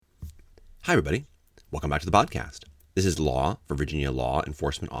Hi, everybody. Welcome back to the podcast. This is Law for Virginia Law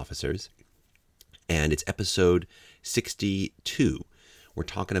Enforcement Officers, and it's episode 62. We're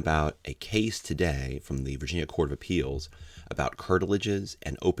talking about a case today from the Virginia Court of Appeals about curtilages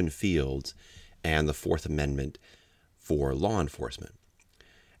and open fields and the Fourth Amendment for law enforcement.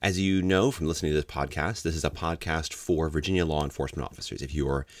 As you know from listening to this podcast, this is a podcast for Virginia law enforcement officers. If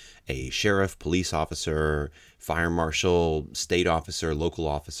you're a sheriff, police officer, fire marshal, state officer, local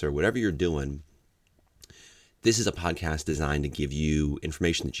officer, whatever you're doing, this is a podcast designed to give you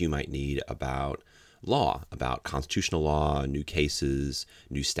information that you might need about law, about constitutional law, new cases,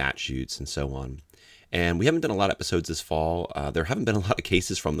 new statutes, and so on. And we haven't done a lot of episodes this fall. There haven't been a lot of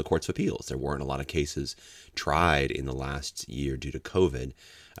cases from the courts of appeals. There weren't a lot of cases tried in the last year due to COVID.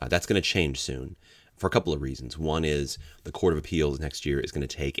 That's going to change soon for a couple of reasons. One is the Court of Appeals next year is going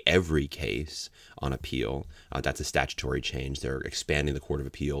to take every case on appeal. That's a statutory change. They're expanding the Court of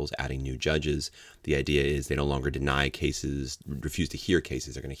Appeals, adding new judges. The idea is they no longer deny cases, refuse to hear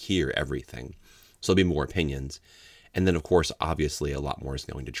cases. They're going to hear everything. So there'll be more opinions. And then, of course, obviously, a lot more is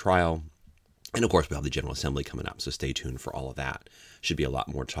going to trial. And, of course, we'll have the General Assembly coming up, so stay tuned for all of that. Should be a lot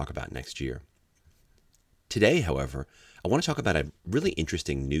more to talk about next year. Today, however, I want to talk about a really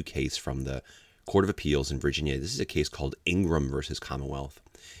interesting new case from the Court of Appeals in Virginia. This is a case called Ingram versus Commonwealth.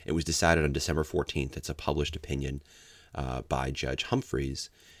 It was decided on December 14th. It's a published opinion by Judge Humphreys,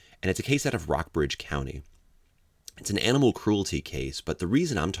 and it's a case out of Rockbridge County. It's an animal cruelty case, but the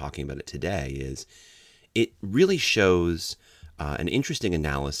reason I'm talking about it today is it really shows an interesting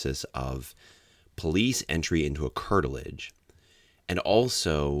analysis of police entry into a curtilage, and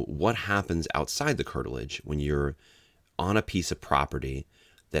also what happens outside the curtilage when you're on a piece of property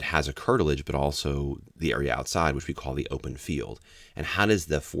that has a curtilage, but also the area outside, which we call the open field. And how does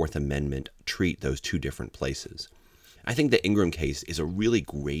the Fourth Amendment treat those two different places? I think the Ingram case is a really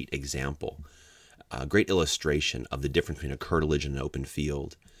great example, a great illustration of the difference between a curtilage and an open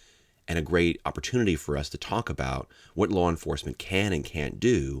field, and a great opportunity for us to talk about what law enforcement can and can't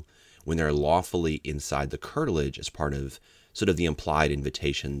do when they're lawfully inside the curtilage as part of sort of the implied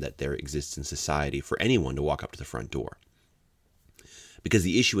invitation that there exists in society for anyone to walk up to the front door. Because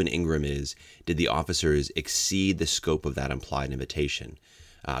the issue in Ingram is, did the officers exceed the scope of that implied invitation,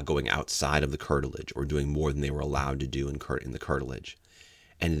 going outside of the curtilage or doing more than they were allowed to do in the curtilage?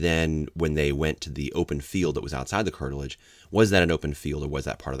 And then when they went to the open field that was outside the curtilage, was that an open field or was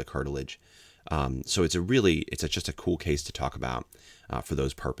that part of the curtilage? So it's just a cool case to talk about for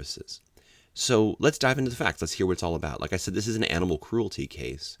those purposes. So let's dive into the facts. Let's hear what it's all about. Like I said, this is an animal cruelty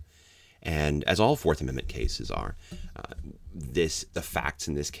case. And as all Fourth Amendment cases are, the facts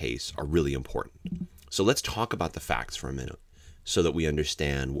in this case are really important. So let's talk about the facts for a minute so that we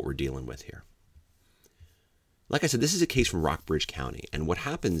understand what we're dealing with here. Like I said, this is a case from Rockbridge County. And what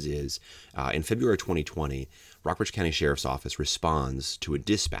happens is, in February 2020, Rockbridge County Sheriff's Office responds to a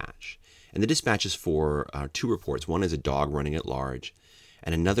dispatch. And the dispatch is for two reports. One is a dog running at large,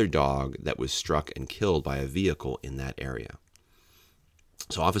 and another dog that was struck and killed by a vehicle in that area.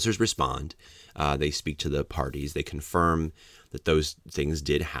 So officers respond, they speak to the parties, they confirm that those things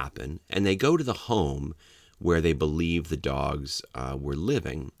did happen, and they go to the home where they believe the dogs were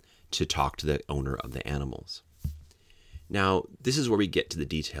living to talk to the owner of the animals. Now, this is where we get to the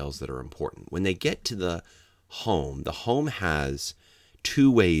details that are important. When they get to the home has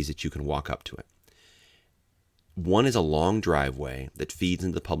two ways that you can walk up to it. One is a long driveway that feeds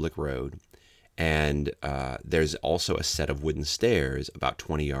into the public road, and there's also a set of wooden stairs about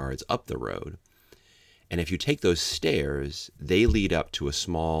 20 yards up the road. And if you take those stairs, they lead up to a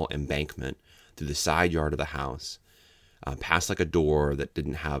small embankment through the side yard of the house, past like a door that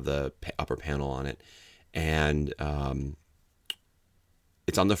didn't have the upper panel on it. And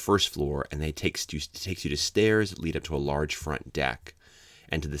it's on the first floor, and it takes you to stairs that lead up to a large front deck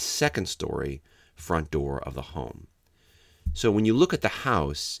and to the second story front door of the home. So when you look at the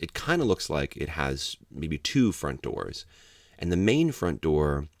house, it kind of looks like it has maybe two front doors. And the main front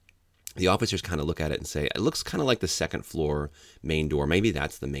door, the officers kind of look at it and say, it looks kind of like the second floor main door. Maybe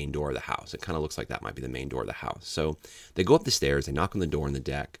that's the main door of the house. It kind of looks like that might be the main door of the house. So they go up the stairs, they knock on the door on the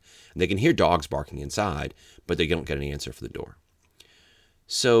deck, and they can hear dogs barking inside, but they don't get an answer for the door.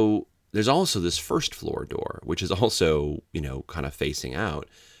 So there's also this first floor door, which is also, kind of facing out.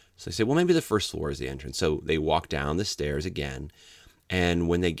 So they say, well, maybe the first floor is the entrance. So they walk down the stairs again. And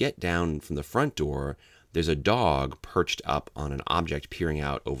when they get down from the front door, there's a dog perched up on an object peering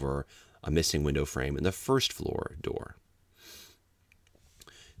out over a missing window frame in the first floor door.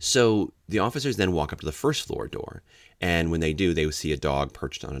 So the officers then walk up to the first floor door. And when they do, they see a dog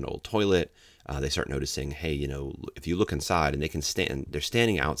perched on an old toilet. They start noticing, hey, if you look inside, and they're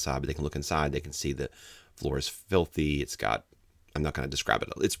standing outside, but they can look inside, they can see the floor is filthy. I'm not going to describe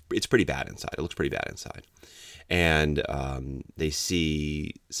it. It's pretty bad inside. It looks pretty bad inside. And they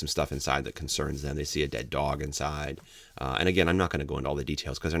see some stuff inside that concerns them. They see a dead dog inside. And again, I'm not going to go into all the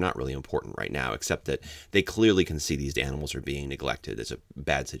details because they're not really important right now, except that they clearly can see these animals are being neglected. There's a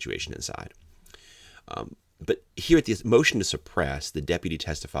bad situation inside. But here at the motion to suppress, the deputy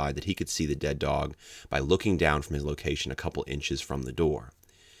testified that he could see the dead dog by looking down from his location a couple inches from the door.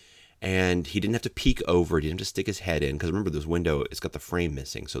 And he didn't have to peek over, he didn't have to stick his head in, because remember, this window, it's got the frame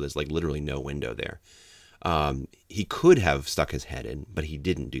missing, so there's like literally no window there. He could have stuck his head in, but he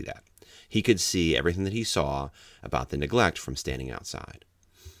didn't do that. He could see everything that he saw about the neglect from standing outside.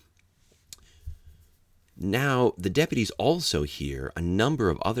 Now, the deputies also hear a number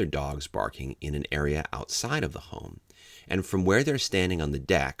of other dogs barking in an area outside of the home. And from where they're standing on the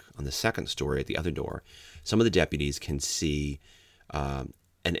deck, on the second story at the other door, some of the deputies can see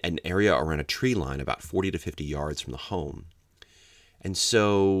an area around a tree line about 40 to 50 yards from the home. And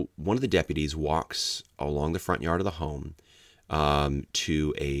so one of the deputies walks along the front yard of the home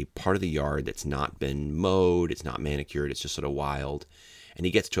to a part of the yard that's not been mowed, it's not manicured, it's just sort of wild. And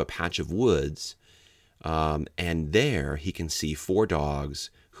he gets to a patch of woods, and there he can see 4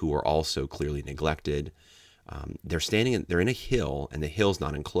 dogs who are also clearly neglected. They're in a hill, and the hill's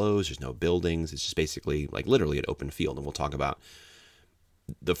not enclosed, there's no buildings, it's just basically like literally an open field. And we'll talk about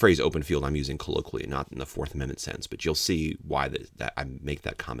the phrase open field I'm using colloquially, not in the Fourth Amendment sense, but you'll see why that I make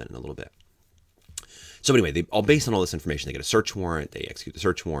that comment in a little bit. So anyway, based on all this information, they get a search warrant, they execute the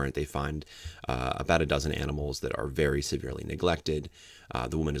search warrant, they find about a dozen animals that are very severely neglected.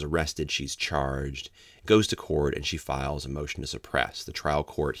 The woman is arrested, she's charged, goes to court, and she files a motion to suppress. The trial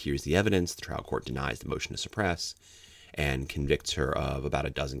court hears the evidence, the trial court denies the motion to suppress, and convicts her of about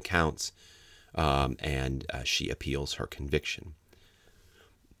a dozen counts, and she appeals her conviction.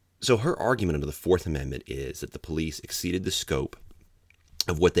 So her argument under the Fourth Amendment is that the police exceeded the scope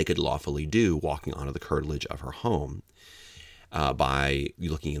of what they could lawfully do walking onto the curtilage of her home by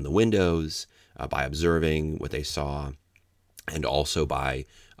looking in the windows, by observing what they saw, and also by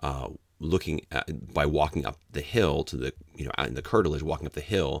walking up the hill to the, out in the curtilage, walking up the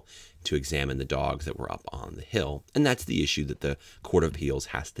hill to examine the dogs that were up on the hill. And that's the issue that the Court of Appeals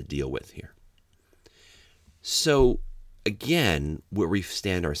has to deal with here. So again, where we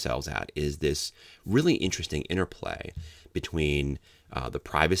stand ourselves at is this really interesting interplay between the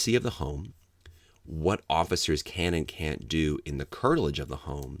privacy of the home, what officers can and can't do in the curtilage of the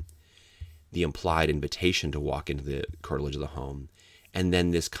home, the implied invitation to walk into the curtilage of the home, and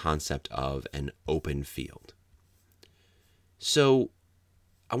then this concept of an open field. So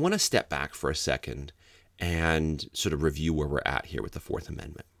I want to step back for a second and sort of review where we're at here with the Fourth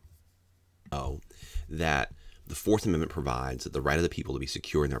Amendment. That the Fourth Amendment provides that the right of the people to be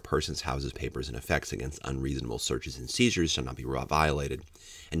secure in their persons, houses, papers, and effects against unreasonable searches and seizures shall not be violated,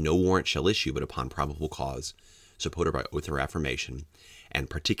 and no warrant shall issue but upon probable cause, supported by oath or affirmation, and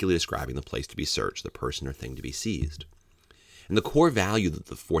particularly describing the place to be searched, the person or thing to be seized. And the core value that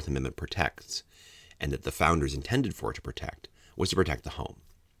the Fourth Amendment protects, and that the founders intended for it to protect, was to protect the home.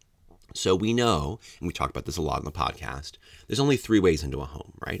 So we know, and we talk about this a lot in the podcast, there's only 3 ways into a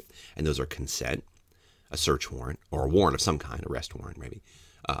home, right? And those are consent, a search warrant, or a warrant of some kind, arrest warrant maybe,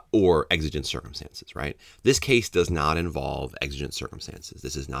 or exigent circumstances, right? This case does not involve exigent circumstances.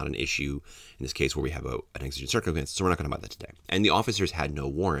 This is not an issue in this case where we have an exigent circumstance, so we're not going to talk about that today. And the officers had no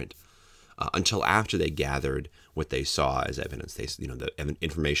warrant until after they gathered what they saw as evidence. The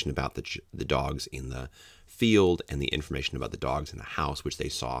information about the dogs in the field and the information about the dogs in the house, which they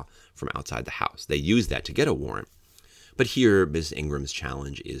saw from outside the house. They used that to get a warrant. But here, Ms. Ingram's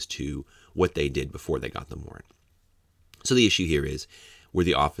challenge is to what they did before they got the warrant. So the issue here is, were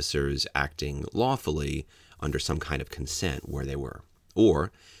the officers acting lawfully under some kind of consent where they were?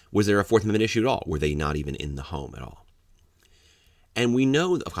 Or was there a Fourth Amendment issue at all? Were they not even in the home at all? And we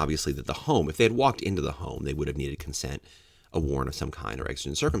know, obviously, that the home, if they had walked into the home, they would have needed consent, a warrant of some kind, or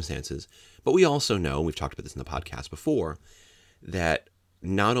exigent circumstances. But we also know, and we've talked about this in the podcast before, that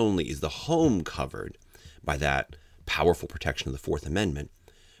not only is the home covered by that powerful protection of the Fourth Amendment,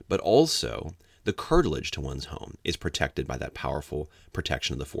 but also the curtilage to one's home is protected by that powerful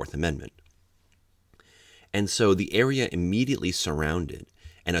protection of the Fourth Amendment. And so the area immediately surrounded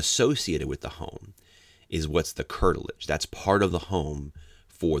and associated with the home is what's the curtilage. That's part of the home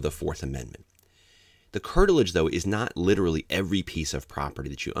for the Fourth Amendment. The curtilage, though, is not literally every piece of property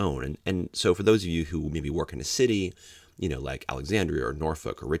that you own. And so for those of you who maybe work in a city, like Alexandria or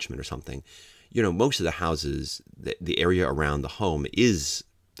Norfolk or Richmond or something, most of the houses, the area around the home is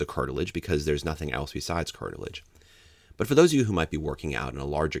the curtilage because there's nothing else besides curtilage. But for those of you who might be working out in a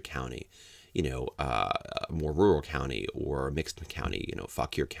larger county, a more rural county or a mixed county,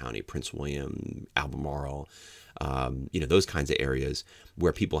 Fauquier County, Prince William, Albemarle, those kinds of areas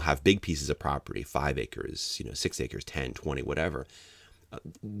where people have big pieces of property, 5 acres, 6 acres, 10, 20, whatever.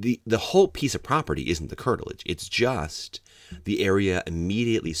 The whole piece of property isn't the curtilage. It's just the area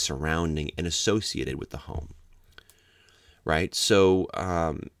immediately surrounding and associated with the home, right? So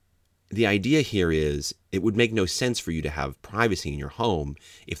the idea here is it would make no sense for you to have privacy in your home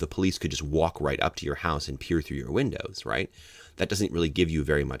if the police could just walk right up to your house and peer through your windows, right? That doesn't really give you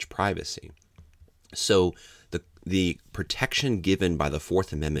very much privacy. So the protection given by the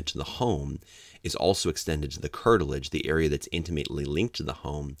Fourth Amendment to the home is also extended to the curtilage, the area that's intimately linked to the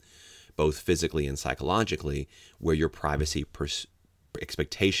home, both physically and psychologically, where your privacy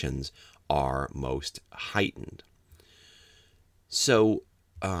expectations are most heightened. So,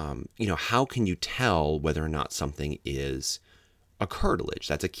 how can you tell whether or not something is a curtilage?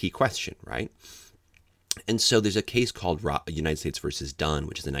 That's a key question, right? And so there's a case called United States versus Dunn,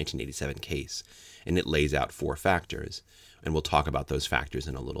 which is a 1987 case, and it lays out 4 factors, and we'll talk about those factors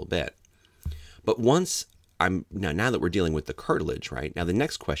in a little bit. But now that we're dealing with the curtilage, right? Now the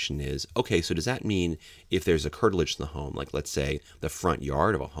next question is, okay, so does that mean if there's a curtilage to the home, like let's say the front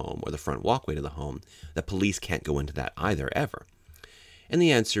yard of a home or the front walkway to the home, that police can't go into that either ever? And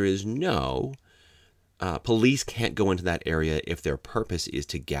the answer is no. Police can't go into that area if their purpose is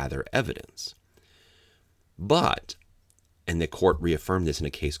to gather evidence. But, and the court reaffirmed this in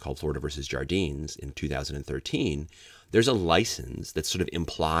a case called Florida versus Jardines in 2013, there's a license that's sort of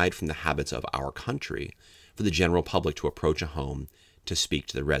implied from the habits of our country for the general public to approach a home to speak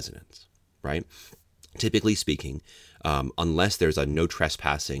to the residents, right? Typically speaking, unless there's a no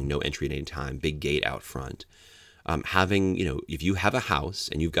trespassing, no entry at any time, big gate out front, if you have a house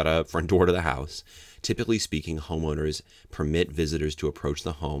and you've got a front door to the house, typically speaking, homeowners permit visitors to approach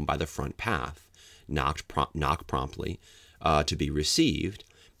the home by the front path, knock promptly to be received,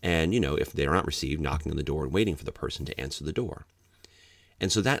 and, if they're not received, knocking on the door and waiting for the person to answer the door.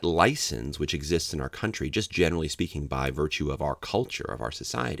 And so that license, which exists in our country, just generally speaking by virtue of our culture, of our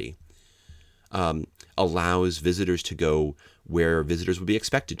society, allows visitors to go where visitors would be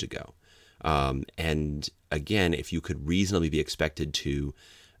expected to go. And again, if you could reasonably be expected to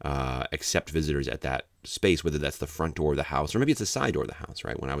accept visitors at that space, whether that's the front door of the house or maybe it's the side door of the house,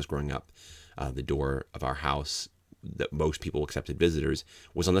 right? When I was growing up, the door of our house that most people accepted visitors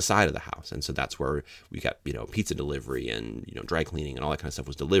was on the side of the house. And so that's where we got, pizza delivery and, dry cleaning and all that kind of stuff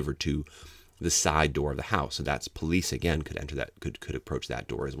was delivered to the side door of the house. So that's police, again, could enter that, could approach that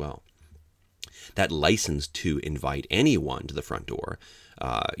door as well. That license to invite anyone to the front door,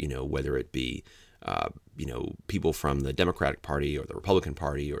 whether it be, people from the Democratic Party or the Republican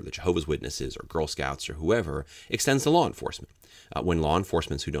Party or the Jehovah's Witnesses or Girl Scouts or whoever, extends to law enforcement. When law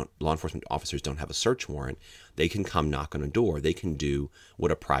enforcement officers don't have a search warrant, they can come knock on a door. They can do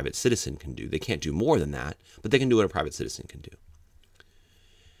what a private citizen can do. They can't do more than that, but they can do what a private citizen can do.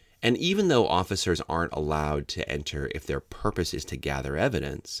 And even though officers aren't allowed to enter if their purpose is to gather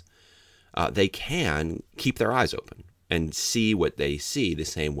evidence, they can keep their eyes open and see what they see the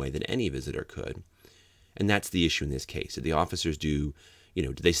same way that any visitor could. And that's the issue in this case. The officers do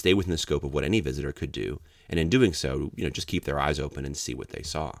they stay within the scope of what any visitor could do? And in doing so, just keep their eyes open and see what they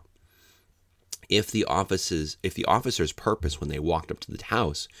saw. If the officer's purpose when they walked up to the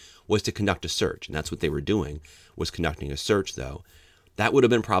house was to conduct a search, and that's what they were doing, was conducting a search, though, that would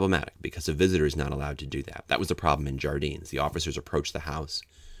have been problematic because a visitor is not allowed to do that. That was the problem in Jardines. The officers approached the house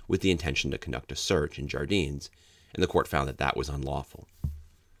with the intention to conduct a search in Jardines, and the court found that that was unlawful.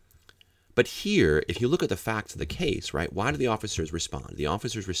 But here, if you look at the facts of the case, right, why did the officers respond? The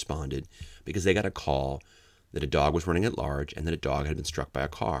officers responded because they got a call that a dog was running at large and that a dog had been struck by a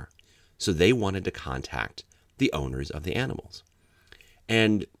car. So they wanted to contact the owners of the animals.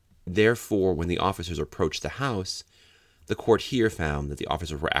 And therefore, when the officers approached the house, the court here found that the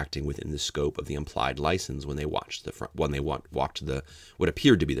officers were acting within the scope of the implied license when they walked to the what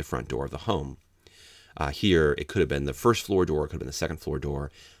appeared to be the front door of the home. Here, it could have been the first floor door, it could have been the second floor door.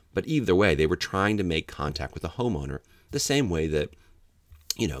 But either way, they were trying to make contact with the homeowner the same way that,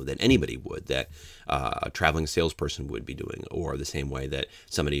 that anybody would, that a traveling salesperson would be doing, or the same way that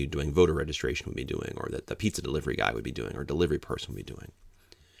somebody doing voter registration would be doing, or that the pizza delivery guy would be doing, or delivery person would be doing.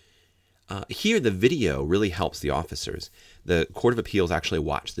 Here, the video really helps the officers. The Court of Appeals actually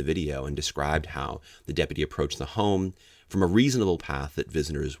watched the video and described how the deputy approached the home from a reasonable path that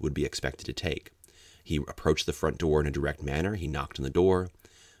visitors would be expected to take. He approached the front door in a direct manner. He knocked on the door.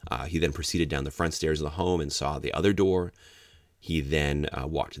 He then proceeded down the front stairs of the home and saw the other door. He then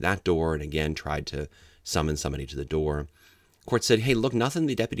walked to that door and again tried to summon somebody to the door. Court said, hey, look, nothing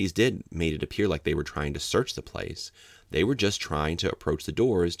the deputies did made it appear like they were trying to search the place. They were just trying to approach the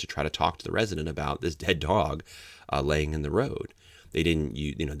doors to try to talk to the resident about this dead dog laying in the road. They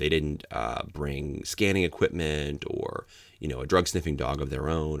didn't bring scanning equipment or, a drug sniffing dog of their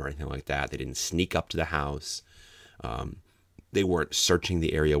own or anything like that. They didn't sneak up to the house. They weren't searching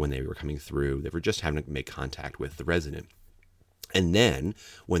the area when they were coming through. They were just having to make contact with the resident. And then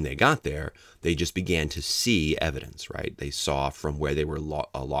when they got there, they just began to see evidence, right? They saw from where they were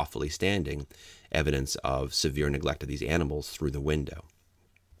lawfully standing evidence of severe neglect of these animals through the window.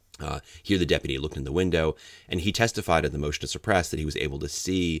 Here the deputy looked in the window, and he testified at the motion to suppress that he was able to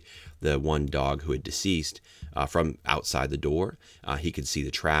see the one dog who had deceased from outside the door. He could see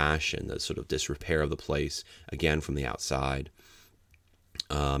the trash and the sort of disrepair of the place, again, from the outside.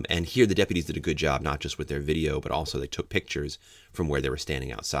 And here the deputies did a good job, not just with their video, but also they took pictures from where they were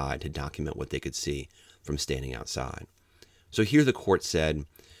standing outside to document what they could see from standing outside. So here the court said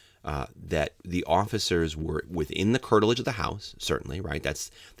that the officers were within the curtilage of the house, certainly, right?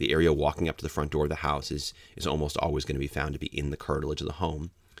 That's the area walking up to the front door of the house is almost always going to be found to be in the curtilage of the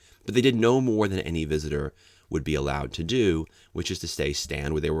home. But they did no more than any visitor would be allowed to do, which is to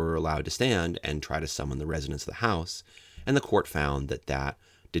stand where they were allowed to stand and try to summon the residents of the house. And the court found that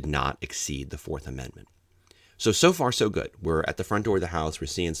did not exceed the Fourth Amendment. So far, so good. We're at the front door of the house. We're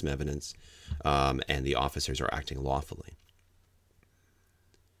seeing some evidence, and the officers are acting lawfully.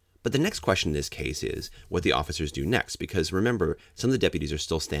 But the next question in this case is what the officers do next, because remember, some of the deputies are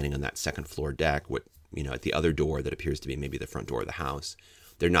still standing on that second floor deck, at the other door that appears to be maybe the front door of the house.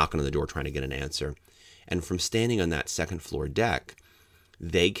 They're knocking on the door trying to get an answer. And from standing on that second floor deck,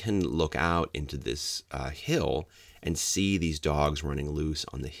 they can look out into this hill and see these dogs running loose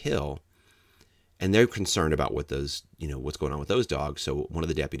on the hill. And they're concerned about what's going on with those dogs. So one of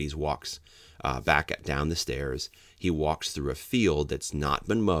the deputies walks down the stairs. He walks through a field that's not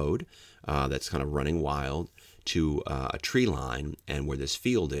been mowed, that's kind of running wild, to a tree line, and where this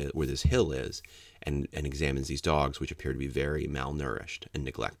hill is, and examines these dogs, which appear to be very malnourished and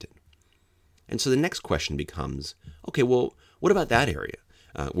neglected. And so the next question becomes, okay, well, what about that area?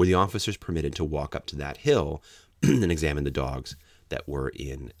 Were the officers permitted to walk up to that hill and examine the dogs that were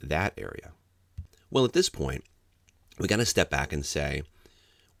in that area? Well, at this point, we got to step back and say,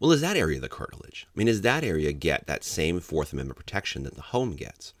 well, is that area the curtilage? I mean, does that area get that same Fourth Amendment protection that the home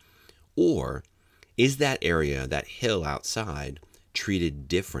gets? Or is that area, that hill outside, treated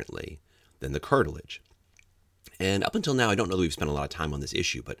differently than the curtilage? And up until now, I don't know that we've spent a lot of time on this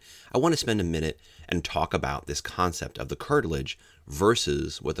issue, but I want to spend a minute and talk about this concept of the curtilage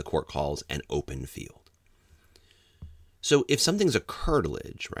versus what the court calls an open field. So if something's a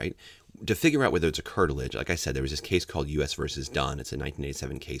curtilage, right, to figure out whether it's a curtilage, like I said, there was this case called U.S. versus Dunn. It's a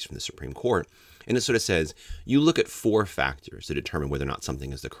 1987 case from the Supreme Court. And it sort of says, you look at 4 factors to determine whether or not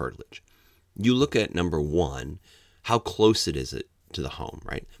something is the curtilage. You look at, number 1, how close it is to the home,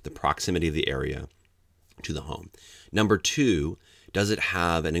 right? The proximity of the area to the home. Number 2, does it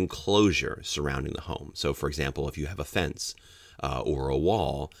have an enclosure surrounding the home? So, for example, if you have a fence or a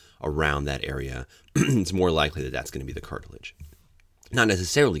wall around that area, it's more likely that that's going to be the curtilage. Not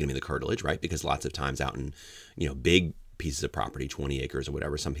necessarily going to be the curtilage, right? Because lots of times out in, big pieces of property, 20 acres or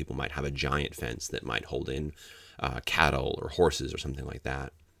whatever, some people might have a giant fence that might hold in cattle or horses or something like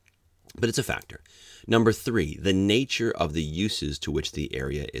that. But it's a factor. Number 3, the nature of the uses to which the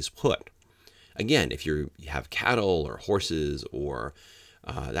area is put. Again, if you have cattle or horses or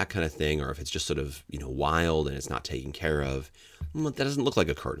that kind of thing, or if it's just sort of, wild and it's not taken care of, that doesn't look like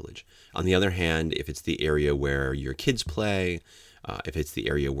a curtilage. On the other hand, if it's the area where your kids play, if it's the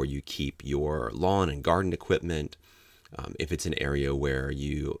area where you keep your lawn and garden equipment, if it's an area where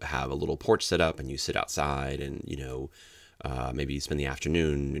you have a little porch set up and you sit outside and, maybe you spend the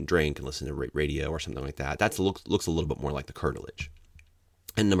afternoon and drink and listen to radio or something like that, that looks a little bit more like the curtilage.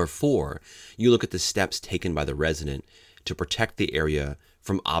 And number 4, you look at the steps taken by the resident to protect the area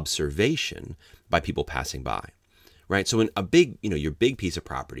from observation by people passing by, right? So in a big, your big piece of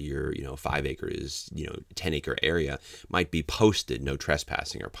property, your, 5 acres, 10 acre area might be posted no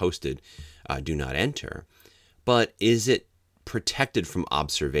trespassing or posted do not enter. But is it protected from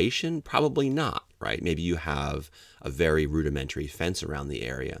observation? Probably not, right? Maybe you have a very rudimentary fence around the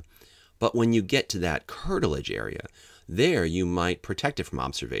area. But when you get to that curtilage area, there you might protect it from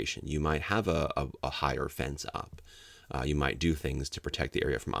observation. You might have a higher fence up. You might do things to protect the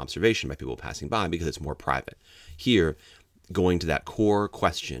area from observation by people passing by because it's more private. Here, going to that core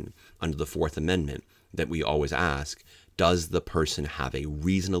question under the Fourth Amendment that we always ask, does the person have a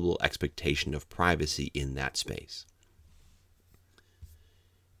reasonable expectation of privacy in that space?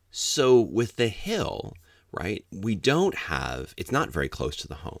 So with the hill, right, it's not very close to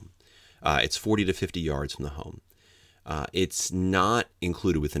the home. It's 40 to 50 yards from the home. It's not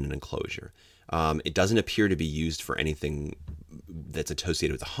included within an enclosure. It doesn't appear to be used for anything that's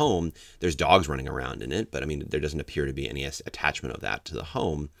associated with the home. There's dogs running around in it, but I mean, there doesn't appear to be any attachment of that to the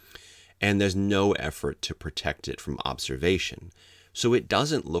home. And there's no effort to protect it from observation. So it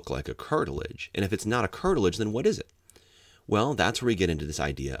doesn't look like a curtilage. And if it's not a curtilage, then what is it? Well, that's where we get into this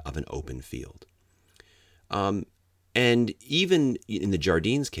idea of an open field. And even in the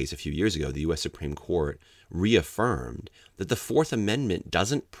Jardines case a few years ago, the U.S. Supreme Court reaffirmed that the Fourth Amendment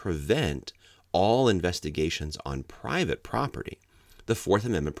doesn't prevent all investigations on private property. The Fourth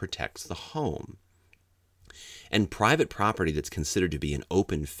Amendment protects the home. And private property that's considered to be an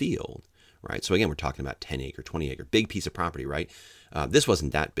open field, right? So again, we're talking about 10 acre, 20 acre, big piece of property, right? This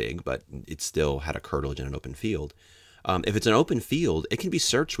wasn't that big, but it still had a curtilage and an open field. If it's an open field, it can be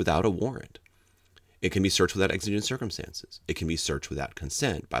searched without a warrant. It can be searched without exigent circumstances. It can be searched without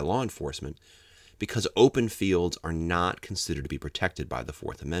consent by law enforcement because open fields are not considered to be protected by the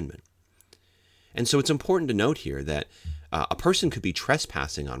Fourth Amendment. And so it's important to note here that a person could be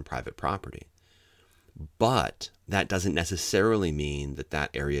trespassing on private property, but that doesn't necessarily mean that that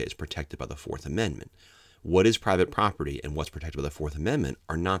area is protected by the Fourth Amendment. What is private property and what's protected by the Fourth Amendment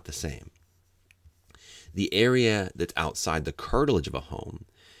are not the same. The area that's outside the curtilage of a home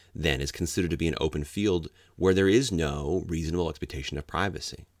then is considered to be an open field where there is no reasonable expectation of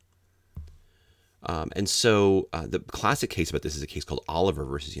privacy. And so the classic case about this is a case called Oliver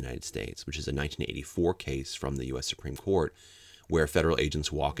versus United States, which is a 1984 case from the U.S. Supreme Court where federal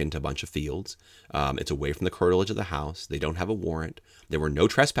agents walk into a bunch of fields. It's away from the curtilage of the house. They don't have a warrant. There were no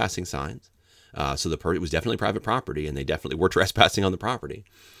trespassing signs. So it was definitely private property, and they definitely were trespassing on the property.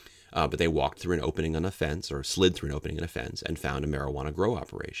 But they walked through an opening on a fence or slid through an opening in a fence and found a marijuana grow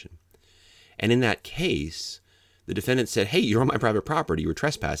operation. And in that case, the defendant said, hey, you're on my private property. You were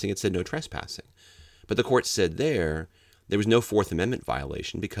trespassing. It said no trespassing. But the court said there was no Fourth Amendment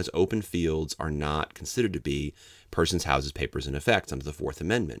violation because open fields are not considered to be persons, houses, papers, and effects under the Fourth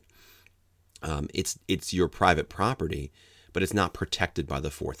Amendment. It's your private property, but it's not protected by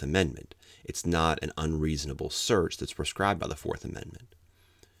the Fourth Amendment. It's not an unreasonable search that's prescribed by the Fourth Amendment.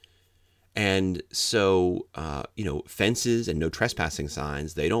 And so, fences and no trespassing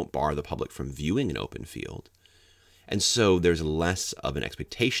signs, they don't bar the public from viewing an open field. And so there's less of an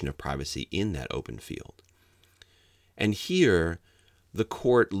expectation of privacy in that open field. And here, the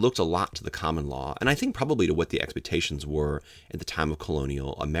court looked a lot to the common law, and I think probably to what the expectations were at the time of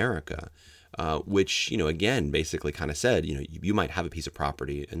colonial America, which, again, basically kind of said, you might have a piece of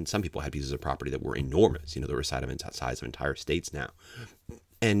property, and some people had pieces of property that were enormous, they were the size of entire states now.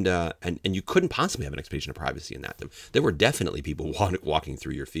 And you couldn't possibly have an expectation of privacy in that. There were definitely people walking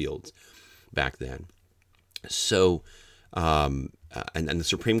through your fields back then. So, and the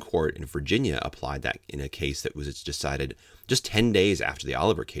Supreme Court in Virginia applied that in a case that was decided just 10 days after the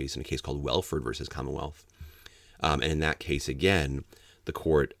Oliver case in a case called Welford versus Commonwealth. And in that case, again, the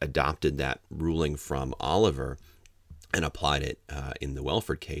court adopted that ruling from Oliver and applied it in the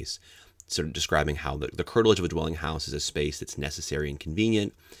Welford case, sort of describing how the curtilage of a dwelling house is a space that's necessary and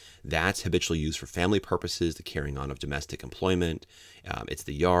convenient. That's habitually used for family purposes, the carrying on of domestic employment. It's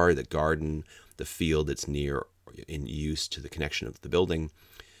the yard, the garden, the field that's near in use to the connection of the building.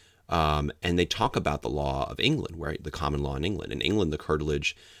 And they talk about the law of England, right? The common law in England. In England, the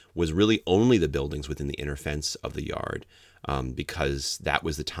curtilage was really only the buildings within the inner fence of the yard, because that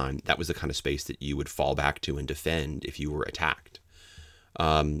was the kind of space that you would fall back to and defend if you were attacked.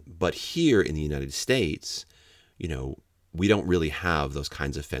 But here in the United States, we don't really have those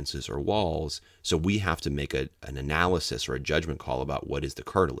kinds of fences or walls, so we have to make an analysis or a judgment call about what is the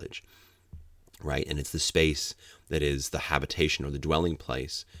curtilage, right? And it's the space that is the habitation or the dwelling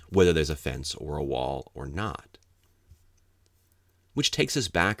place, whether there's a fence or a wall or not. Which takes us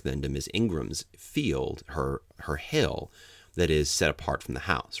back then to Ms. Ingram's field, her hill that is set apart from the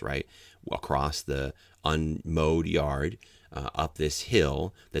house, right? Across the unmowed yard, up this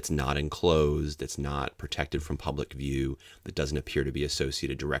hill that's not enclosed, that's not protected from public view, that doesn't appear to be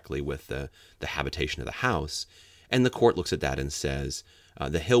associated directly with the habitation of the house. And the court looks at that and says,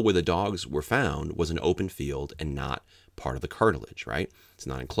 the hill where the dogs were found was an open field and not part of the curtilage, right? It's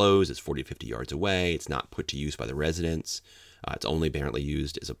not enclosed, it's 40 to 50 yards away, it's not put to use by the residents, it's only apparently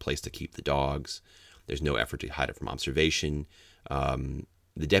used as a place to keep the dogs. There's no effort to hide it from observation.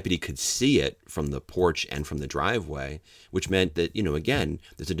 The deputy could see it from the porch and from the driveway, which meant that, again,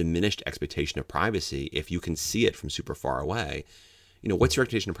 there's a diminished expectation of privacy. If you can see it from super far away, what's your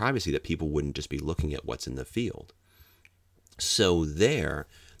expectation of privacy that people wouldn't just be looking at what's in the field? So there,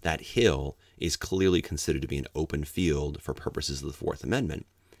 that hill is clearly considered to be an open field for purposes of the Fourth Amendment.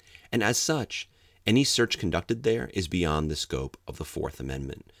 And as such, any search conducted there is beyond the scope of the Fourth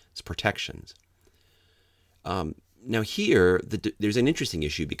Amendment's protections. Now here, there's an interesting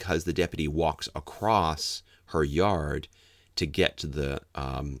issue because the deputy walks across her yard to get to the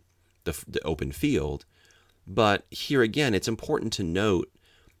open field. But here again, it's important to note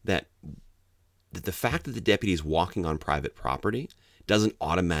that the fact that the deputy is walking on private property doesn't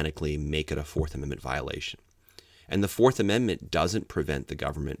automatically make it a Fourth Amendment violation. And the Fourth Amendment doesn't prevent the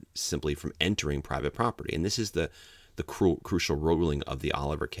government simply from entering private property. And this is the crucial ruling of the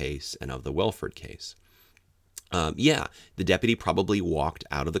Oliver case and of the Welford case. The deputy probably walked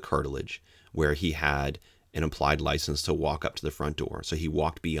out of the curtilage where he had an implied license to walk up to the front door. So he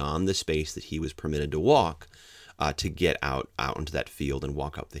walked beyond the space that he was permitted to walk to get out into that field and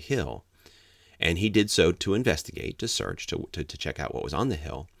walk up the hill. And he did so to investigate, to search, to check out what was on the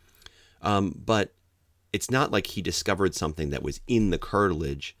hill. But it's not like he discovered something that was in the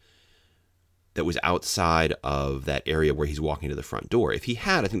curtilage that was outside of that area where he's walking to the front door. If he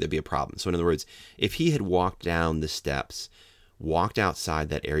had, I think there'd be a problem. So in other words, if he had walked down the steps, walked outside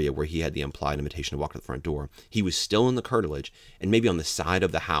that area where he had the implied invitation to walk to the front door, he was still in the curtilage, and maybe on the side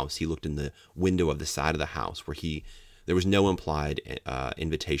of the house, he looked in the window of the side of the house where there was no implied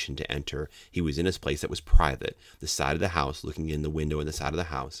invitation to enter. He was in a place that was private, the side of the house, looking in the window in the side of the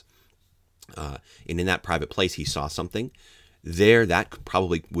house. And in that private place, he saw something. There, that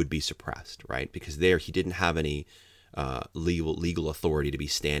probably would be suppressed, right? Because there, he didn't have any legal authority to be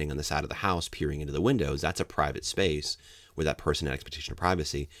standing on the side of the house, peering into the windows. That's a private space where that person had expectation of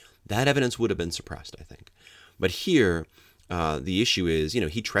privacy. That evidence would have been suppressed, I think. But here, the issue is,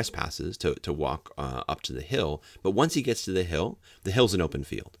 he trespasses to walk up to the hill. But once he gets to the hill's an open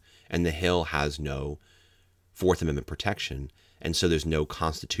field, and the hill has no Fourth Amendment protection. And so there's no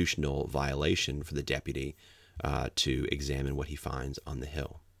constitutional violation for the deputy to examine what he finds on the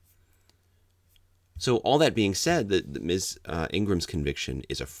hill. So all that being said, that Ms. Ingram's conviction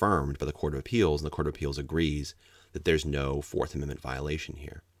is affirmed by the Court of Appeals, and the Court of Appeals agrees that there's no Fourth Amendment violation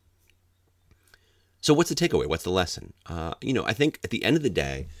here. So what's the takeaway? What's the lesson? I think at the end of the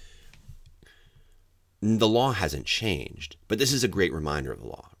day, the law hasn't changed, but this is a great reminder of the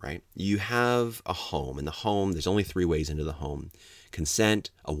law, right? You have a home. In the home, there's only 3 ways into the home: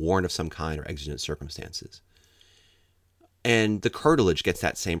 consent, a warrant of some kind, or exigent circumstances. And the curtilage gets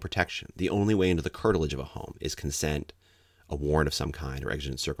that same protection. The only way into the curtilage of a home is consent, a warrant of some kind, or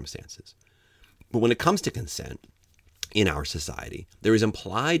exigent circumstances. But when it comes to consent, in our society, there is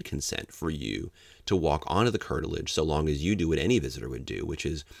implied consent for you to walk onto the curtilage so long as you do what any visitor would do, which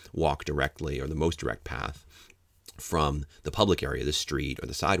is walk directly, or the most direct path, from the public area, the street or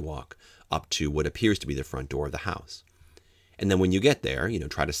the sidewalk, up to what appears to be the front door of the house. And then when you get there,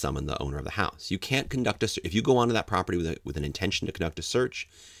 try to summon the owner of the house. You can't conduct if you go onto that property with an intention to conduct a search,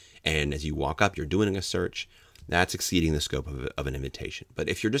 and as you walk up, you're doing a search, that's exceeding the scope of an invitation. But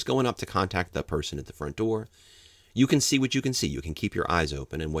if you're just going up to contact the person at the front door, you can see what you can see. You can keep your eyes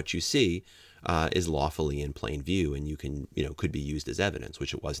open, and what you see is lawfully in plain view, and you can, could be used as evidence,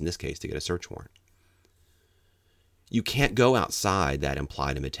 which it was in this case to get a search warrant. You can't go outside that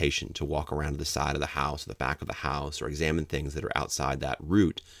implied invitation to walk around to the side of the house, or the back of the house, or examine things that are outside that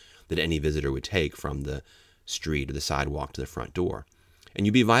route that any visitor would take from the street or the sidewalk to the front door. And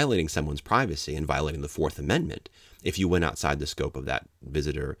you'd be violating someone's privacy and violating the Fourth Amendment if you went outside the scope of that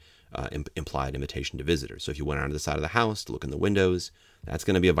visitor implied invitation to visitors. So if you went around to the side of the house to look in the windows, that's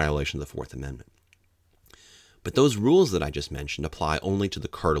going to be a violation of the Fourth Amendment. But those rules that I just mentioned apply only to the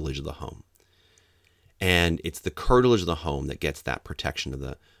curtilage of the home. And it's the curtilage of the home that gets that protection of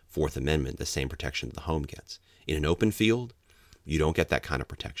the Fourth Amendment, the same protection that the home gets. In an open field, you don't get that kind of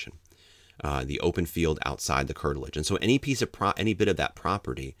protection. The open field outside the curtilage. And so any bit of that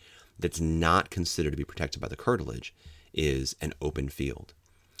property that's not considered to be protected by the curtilage is an open field.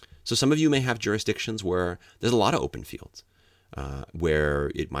 So some of you may have jurisdictions where there's a lot of open fields, where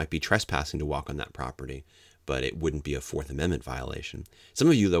it might be trespassing to walk on that property, but it wouldn't be a Fourth Amendment violation. Some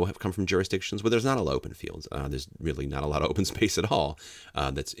of you, though, have come from jurisdictions where there's not a lot of open fields. There's really not a lot of open space at all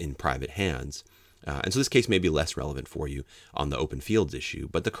that's in private hands. And so this case may be less relevant for you on the open fields issue,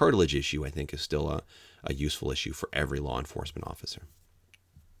 but the curtilage issue, I think, is still a useful issue for every law enforcement officer.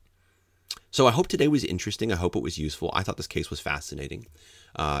 So I hope today was interesting. I hope it was useful. I thought this case was fascinating.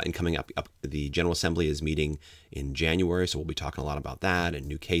 And coming up, the General Assembly is meeting in January, so we'll be talking a lot about that and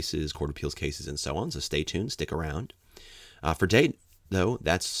new cases, Court of Appeals cases, and so on. So stay tuned, stick around. For today, though,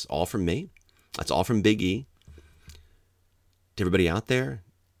 that's all from me. That's all from Big E. To everybody out there,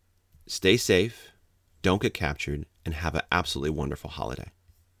 stay safe, don't get captured, and have an absolutely wonderful holiday.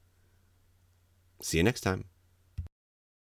 See you next time.